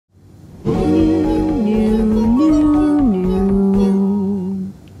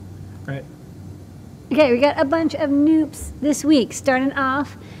Okay, we got a bunch of noops this week. Starting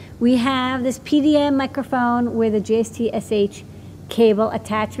off, we have this PDM microphone with a JST-SH cable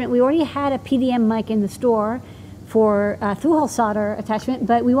attachment. We already had a PDM mic in the store for through-hole solder attachment,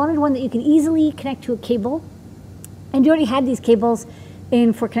 but we wanted one that you can easily connect to a cable. And you already had these cables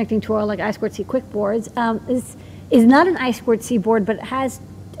in for connecting to our like I2C quick boards. This is not an I2C board, but it has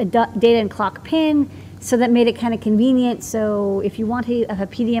a data and clock pin, so that made it kind of convenient. So if you want to have a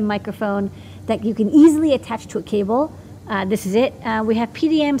PDM microphone that you can easily attach to a cable, this is it. We have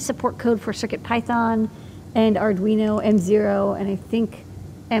PDM support code for CircuitPython and Arduino M0 and I think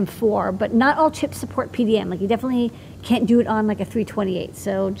M4, but not all chips support PDM. Like you definitely can't do it on like a 328.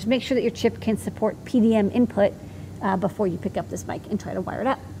 So just make sure that your chip can support PDM input before you pick up this mic and try to wire it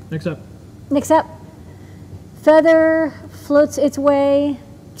up. Next up, Feather floats its way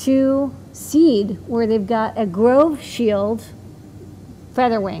to Seed, where they've got a Grove Shield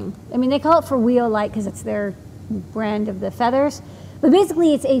feather wing. I mean, they call it for Wheel Light because it's their brand of the feathers, but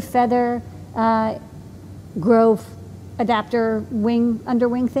basically it's a feather Grove adapter wing,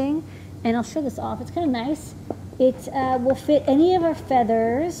 underwing thing. And I'll show this off. It's kind of nice. It will fit any of our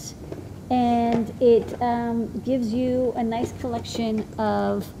feathers, and it gives you a nice collection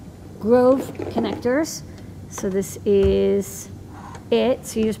of Grove connectors. So this is it.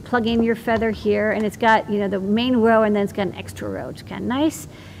 So you just plug in your feather here, and it's got, you know, the main row, and then it's got an extra row, which is kind of nice.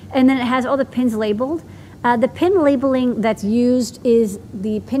 And then it has all the pins labeled. The pin labeling that's used is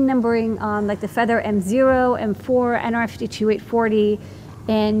the pin numbering on like the Feather M0, M4, NR52840,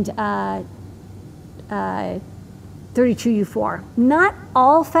 and 32U4. Not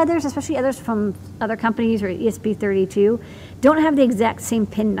all feathers, especially others from other companies or ESP32, don't have the exact same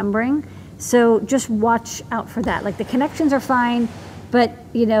pin numbering. So just watch out for that. Like the connections are fine, but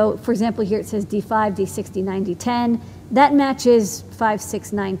you know, for example, here it says D5, D69, D10. That matches 5,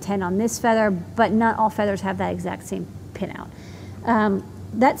 6, 9, 10 on this feather, but not all feathers have that exact same pin out.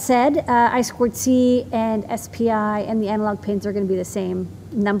 That said, I2C and SPI and the analog pins are going to be the same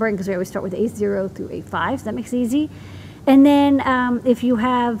numbering because we always start with A0 through A5, so that makes it easy. And then if you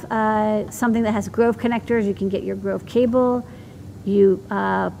have something that has Grove connectors, you can get your Grove cable. You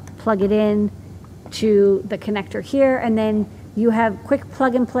plug it in to the connector here, and then you have quick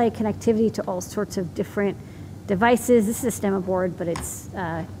plug and play connectivity to all sorts of different devices. This is a stemma board, but it's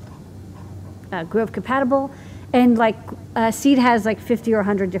Grove compatible. And like Seed has like 50 or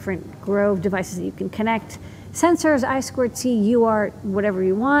 100 different Grove devices that you can connect. Sensors, I2C, UART, whatever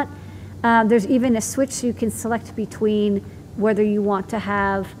you want. There's even a switch so you can select between whether you want to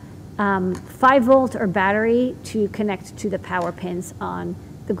have 5-volt or battery to connect to the power pins on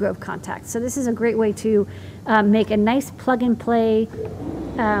the Grove contacts. So this is a great way to make a nice plug and play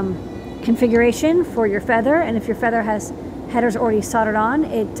configuration for your feather. And if your feather has headers already soldered on,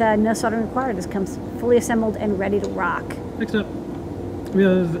 no soldering required. It just comes fully assembled and ready to rock. Next up, we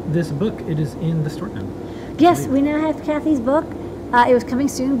have this book. It is in the store now. Yes, we now have Kathy's book. It was coming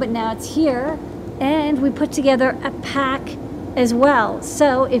soon, but now it's here. And we put together a pack as well.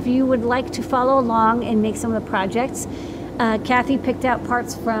 So if you would like to follow along and make some of the projects, Kathy picked out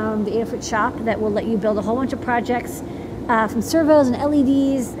parts from the Adafruit shop that will let you build a whole bunch of projects from servos and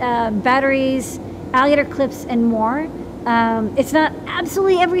LEDs, batteries, alligator clips, and more. It's not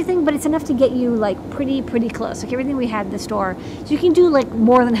absolutely everything, but it's enough to get you like pretty close. Like everything we had in the store. So you can do like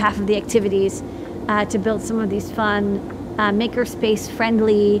more than half of the activities to build some of these fun, makerspace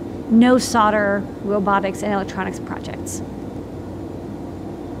friendly, no solder robotics and electronics projects.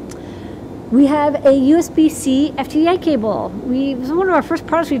 We have a USB-C FTDI cable. One of our first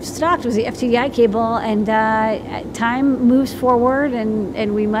products we've stocked was the FTDI cable, and time moves forward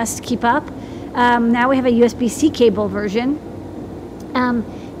and we must keep up. Now we have a USB-C cable version.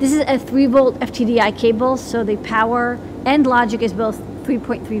 This is a 3-volt FTDI cable, so the power and logic is both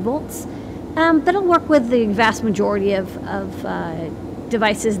 3.3 volts. That'll work with the vast majority of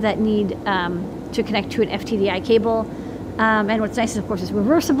devices that need to connect to an FTDI cable. And what's nice is, of course, it's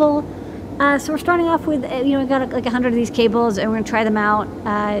reversible. So we're starting off with, you know, we've got like 100 of these cables, and we're going to try them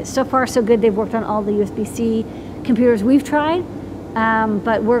out. So far, so good. They've worked on all the USB-C computers we've tried.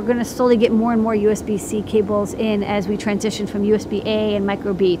 But we're going to slowly get more and more USB-C cables in as we transition from USB-A and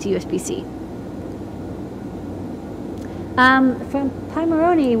micro B to USB-C. From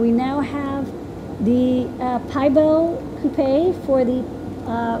Perma-Proto, we now have the Pibo Coupe for the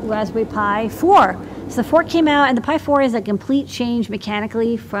Raspberry Pi 4. So the 4 came out, and the Pi 4 is a complete change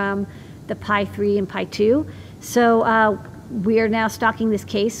mechanically from the Pi 3 and Pi 2. So we are now stocking this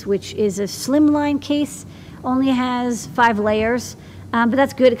case, which is a slimline case, only has 5 layers, but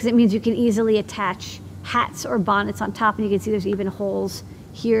that's good because it means you can easily attach hats or bonnets on top, and you can see there's even holes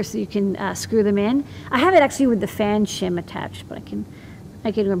here so you can screw them in. I have it actually with the fan shim attached, but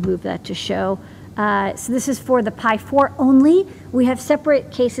I can remove that to show. So this is for the Pi 4 only. We have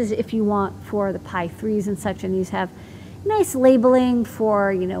separate cases if you want for the Pi 3s and such, and these have nice labeling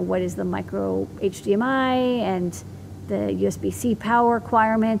for, you know, what is the micro HDMI and the USB-C power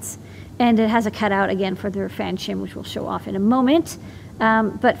requirements. And it has a cutout again for their fan shim, which we'll show off in a moment.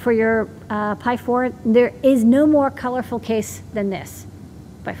 But for your Pi 4, there is no more colorful case than this,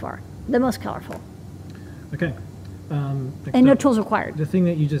 by far. The most colorful. Okay. And no tools required. The thing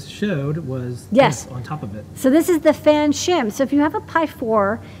that you just showed was yes. this on top of it. So this is the fan shim. So if you have a Pi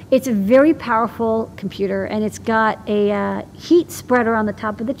 4, it's a very powerful computer, and it's got a heat spreader on the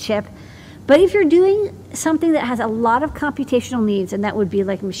top of the chip. But if you're doing something that has a lot of computational needs, and that would be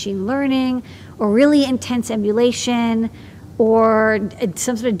like machine learning or really intense emulation or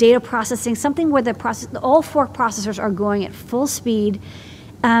some sort of data processing, something where all 4 processors are going at full speed,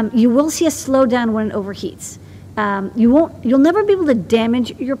 you will see a slowdown when it overheats. You'll never be able to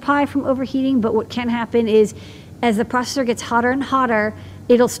damage your Pi from overheating, but what can happen is as the processor gets hotter and hotter,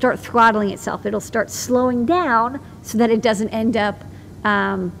 it'll start throttling itself. It'll start slowing down so that it doesn't end up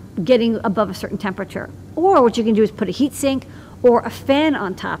getting above a certain temperature. Or what you can do is put a heat sink or a fan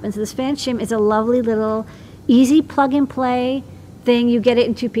on top. And so this fan shim is a lovely little easy plug and play thing. You get it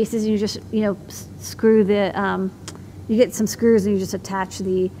in 2 pieces and you just, you know, screw the, you get some screws and you just attach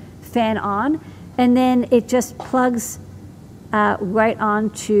the fan on. And then it just plugs right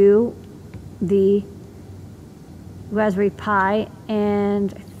onto the Raspberry Pi.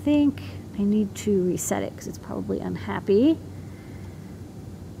 And I think I need to reset it because it's probably unhappy.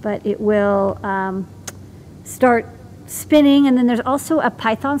 But it will start spinning. And then there's also a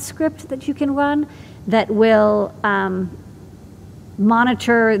Python script that you can run that will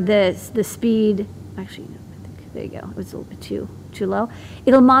monitor the speed. Actually, I think, there you go. It was a little bit too low.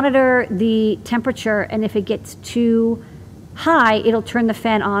 It'll monitor the temperature, and if it gets too high, it'll turn the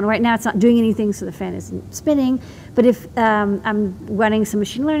fan on. Right now it's not doing anything, so the fan isn't spinning. But if I'm running some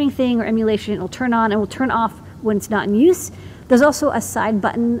machine learning thing or emulation, it'll turn on and will turn off when it's not in use. There's also a side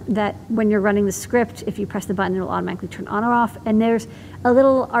button that when you're running the script, if you press the button, it'll automatically turn on or off. And there's a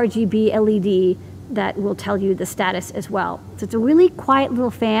little RGB LED that will tell you the status as well. So it's a really quiet little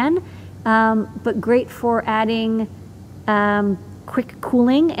fan, but great for adding quick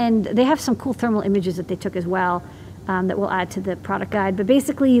cooling, and they have some cool thermal images that they took as well that we'll add to the product guide. But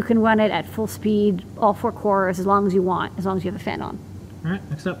basically you can run it at full speed, all 4 cores, as long as you want, as long as you have a fan on. All right,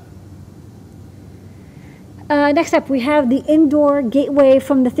 next up. Next up, we have the indoor gateway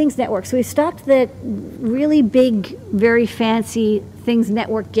from the Things Network. So we stocked the really big, very fancy Things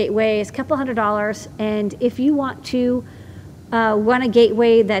Network gateway. It's a couple $100, and if you want to run a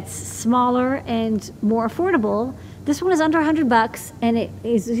gateway that's smaller and more affordable, this one is under $100, and it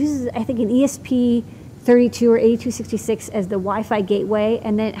uses, I think, an ESP32 or 8266 as the Wi-Fi gateway,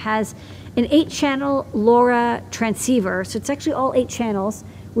 and then it has an 8-channel LoRa transceiver. So it's actually all 8 channels,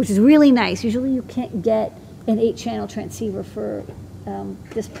 which is really nice. Usually you can't get an 8-channel transceiver for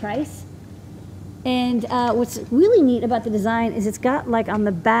this price. And what's really neat about the design is it's got, like, on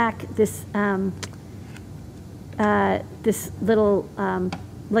the back this this little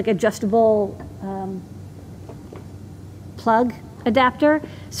like adjustable plug adapter.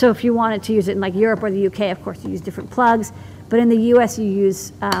 So if you wanted to use it in like Europe or the UK, of course you use different plugs, but in the US you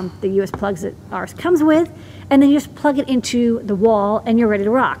use the US plugs that ours comes with, and then you just plug it into the wall and you're ready to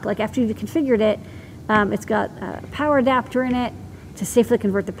rock. Like after you've configured it, it's got a power adapter in it to safely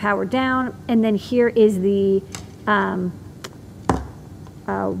convert the power down, and then here is the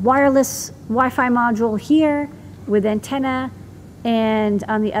wireless Wi-Fi module here with antenna, and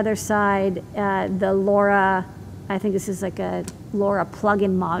on the other side the LoRa, I think this is like a LoRa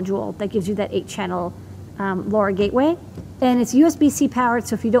plug-in module that gives you that 8-channel LoRa gateway, and it's USB-C powered.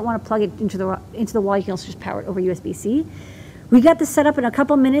 So if you don't want to plug it into the wall, you can also just power it over USB-C. We got this set up in a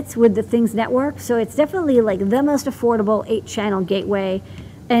couple minutes with the Things Network, so it's definitely like the most affordable 8-channel gateway,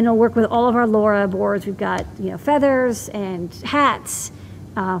 and it'll work with all of our LoRa boards. We've got, you know, feathers and hats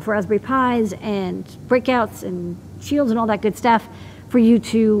for Raspberry Pis and breakouts and shields and all that good stuff for you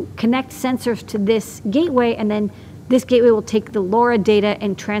to connect sensors to this gateway, and then this gateway will take the LoRa data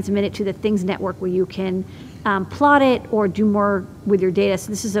and transmit it to the Things Network where you can plot it or do more with your data. So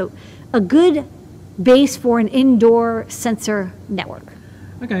this is a good base for an indoor sensor network.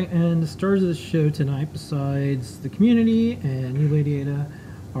 Okay, and the stars of the show tonight, besides the community and New Lady Ada,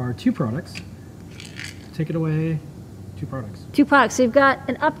 are 2 products. Take it away. 2 products. 2 products. So you've got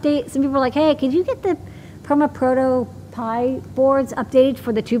an update. Some people are like, hey, could you get the Perma-Proto Pi boards updated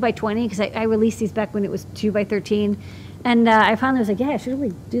for the 2x20 because I released these back when it was 2x13. And I finally was like, yeah, I should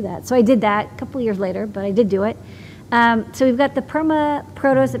really do that. So I did that a couple of years later, but I did do it. So we've got the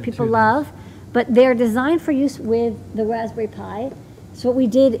Perma-Protos that people love, but they're designed for use with the Raspberry Pi. So what we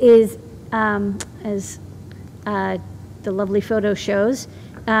did is, as the lovely photo shows,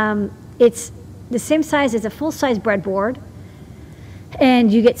 it's the same size as a full-size breadboard,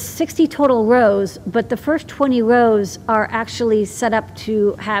 and you get 60 total rows, but the first 20 rows are actually set up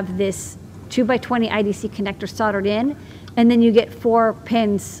to have this 2x20 IDC connector soldered in, and then you get 4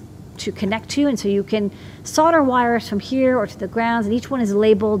 pins to connect to, and so you can solder wires from here or to the grounds, and each one is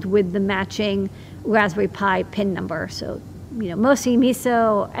labeled with the matching Raspberry Pi pin number. So, you know, MOSI,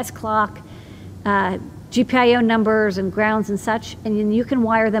 MISO, S-clock, GPIO numbers and grounds and such, and then you can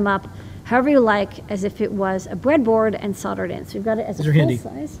wire them up however you like, as if it was a breadboard and soldered in. So we've got it as a full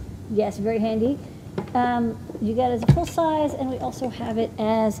size. Yes, very handy. You got it as a full size, and we also have it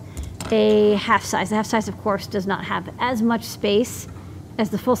as a half size. The half size, of course, does not have as much space as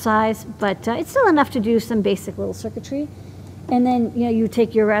the full size, but it's still enough to do some basic little circuitry. And then, you know, you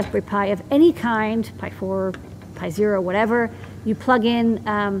take your Raspberry Pi of any kind, Pi 4, Pi 0, whatever, you plug in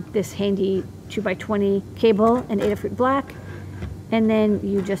this handy 2x20 cable in Adafruit Black, and then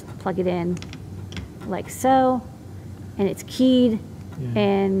you just plug it in like so, and it's keyed,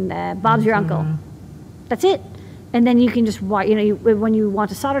 and Bob's your uncle. That's it. And then you can just, you know, when you want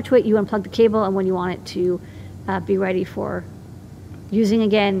to solder to it, you unplug the cable, and when you want it to be ready for using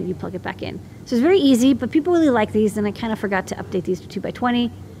again, you plug it back in. So it's very easy, but people really like these, and I kind of forgot to update these to 2x20,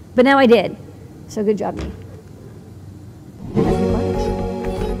 but now I did. So good job, me.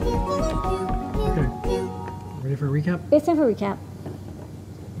 Okay. Ready for a recap? It's time for a recap.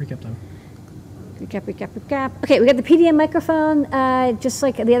 Recap time. Recap. Okay, we got the PDM microphone, just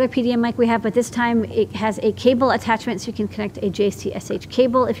like the other PDM mic we have, but this time it has a cable attachment, so you can connect a JST-SH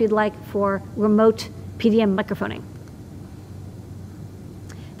cable if you'd like for remote PDM microphoning.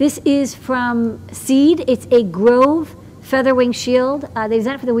 This is from Seed. It's a Grove Featherwing Shield. They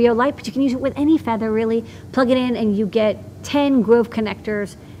designed it for the Wii U Lite, but you can use it with any feather, really. Plug it in, and you get 10 Grove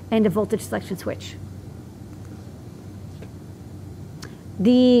connectors and a voltage selection switch.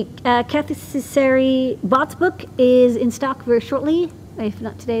 The Kathy Cesari Bots book is in stock very shortly, if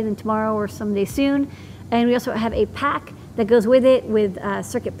not today, then tomorrow or someday soon. And we also have a pack that goes with it with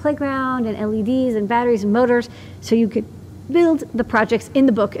circuit playground and LEDs and batteries and motors, so you could build the projects in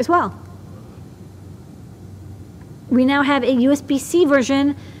the book as well. We now have a USB-C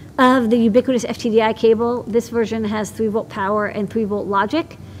version of the ubiquitous FTDI cable. This version has 3-volt power and 3-volt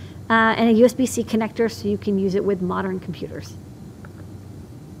logic, and a USB-C connector, so you can use it with modern computers.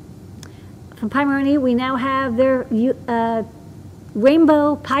 From Pimoroni, we now have their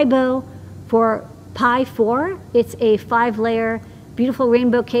Rainbow Pibo for Pi 4. It's a 5-layer, beautiful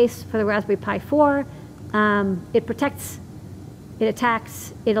rainbow case for the Raspberry Pi 4. It protects, it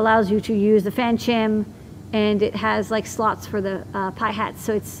attacks, it allows you to use the fan shim, and it has like slots for the Pi hats.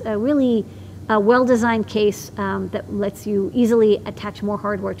 So it's a really well-designed case that lets you easily attach more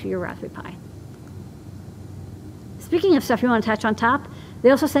hardware to your Raspberry Pi. Speaking of stuff you want to attach on top,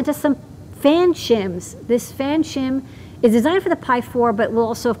 they also sent us some fan shims. This fan shim is designed for the Pi 4, but will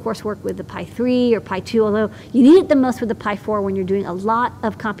also, of course, work with the Pi 3 or Pi 2, although you need it the most with the Pi 4 when you're doing a lot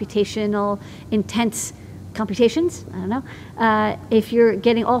of computational, intense computations. I don't know. If you're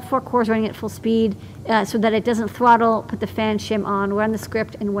getting all 4 cores running at full speed so that it doesn't throttle, put the fan shim on, run the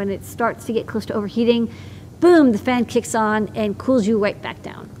script, and when it starts to get close to overheating, boom, the fan kicks on and cools you right back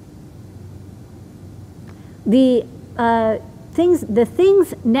down. The Things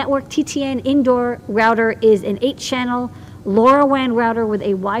Network TTN indoor router is an 8-channel LoRaWAN router with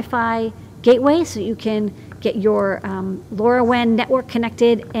a Wi-Fi gateway, so you can get your LoRaWAN network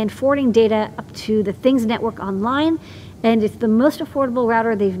connected and forwarding data up to the Things Network online. And it's the most affordable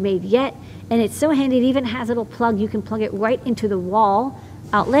router they've made yet, and it's so handy. It even has a little plug. You can plug it right into the wall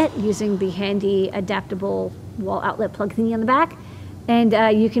outlet using the handy adaptable wall outlet plug thingy on the back, and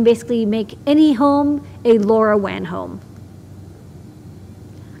you can basically make any home a LoRaWAN home.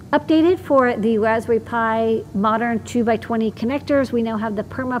 Updated for the Raspberry Pi modern 2x20 connectors, we now have the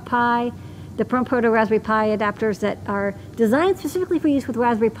Perma-Pi, the Perma-Proto Raspberry Pi adapters that are designed specifically for use with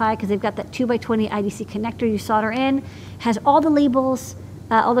Raspberry Pi because they've got that 2x20 IDC connector you solder in, has all the labels,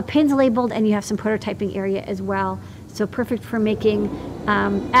 all the pins labeled, and you have some prototyping area as well. So perfect for making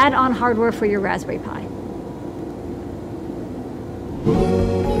add-on hardware for your Raspberry Pi.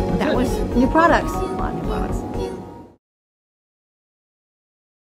 That was new products, a lot of new products.